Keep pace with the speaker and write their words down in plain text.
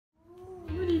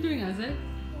is it?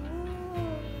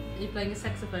 Are you playing a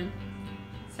saxophone?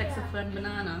 Saxophone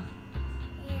banana?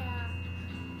 Yeah.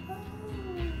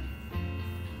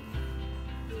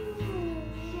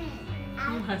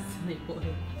 You are silly boy. With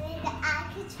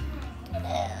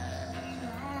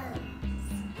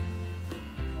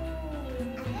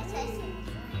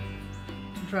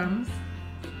the Drums.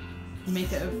 You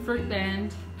make it a fruit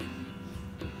band.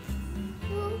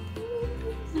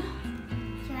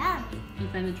 Drum. You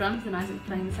playing the drums and Isaac's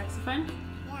playing the saxophone.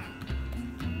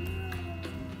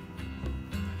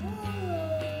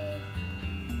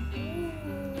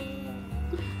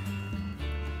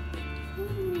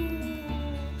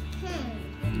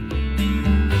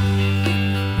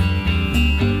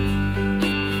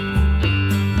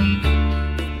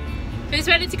 Who's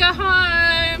ready to go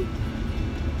home?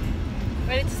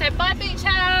 Ready to say bye, beach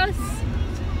house?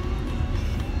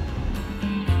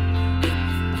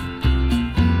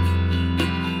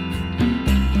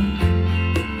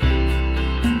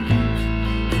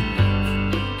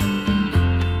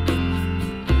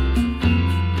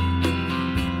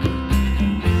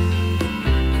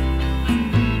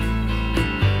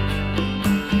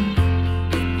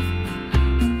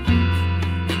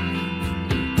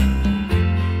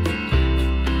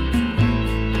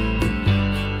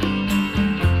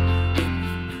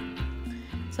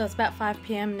 So it's about 5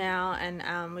 PM now,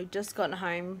 and we've just gotten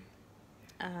home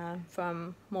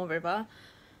from Moore River.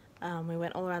 We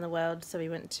went all around the world, so we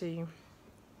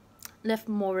left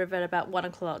Moore River at about 1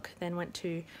 o'clock, then went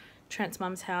to Trent's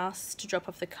mum's house to drop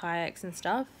off the kayaks and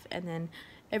stuff, and then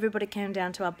everybody came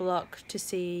down to our block to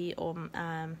see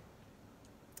the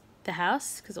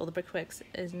house, because all the brickwork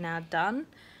is now done.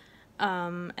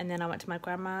 And then I went to my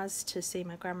grandma's to see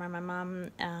my grandma and my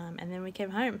mum, and then we came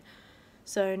home.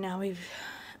 So now we've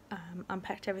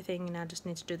unpacked everything, and I just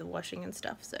need to do the washing and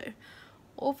stuff, so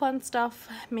all fun stuff.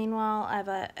 Meanwhile, I have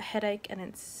a headache and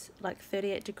it's like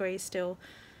 38 degrees still,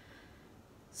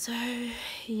 so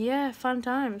yeah, fun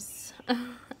times.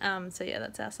 So yeah,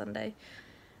 that's our Sunday.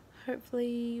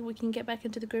 Hopefully we can get back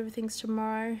into the groove of things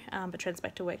tomorrow, but Trent's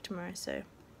back to work tomorrow, so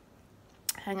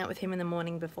hang out with him in the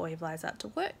morning before he flies out to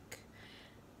work.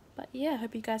 But yeah,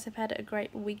 hope you guys have had a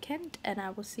great weekend, and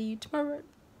I will see you tomorrow.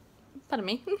 Pardon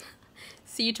me.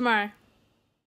 See you tomorrow.